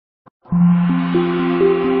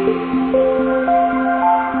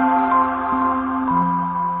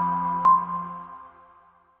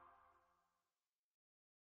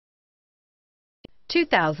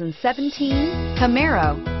2017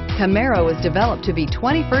 Camaro. Camaro is developed to be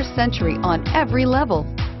 21st century on every level,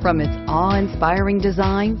 from its awe-inspiring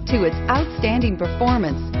design to its outstanding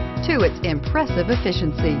performance to its impressive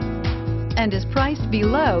efficiency, and is priced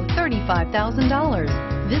below $35,000.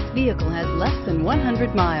 This vehicle has less than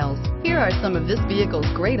 100 miles. Here are some of this vehicle's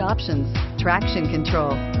great options: traction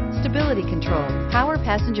control, stability control, power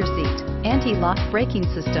passenger seat, anti-lock braking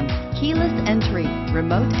system, keyless entry,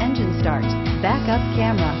 remote engine start, backup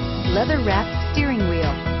camera, leather-wrapped steering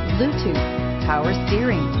wheel, Bluetooth, power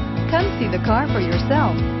steering. Come see the car for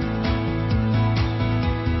yourself.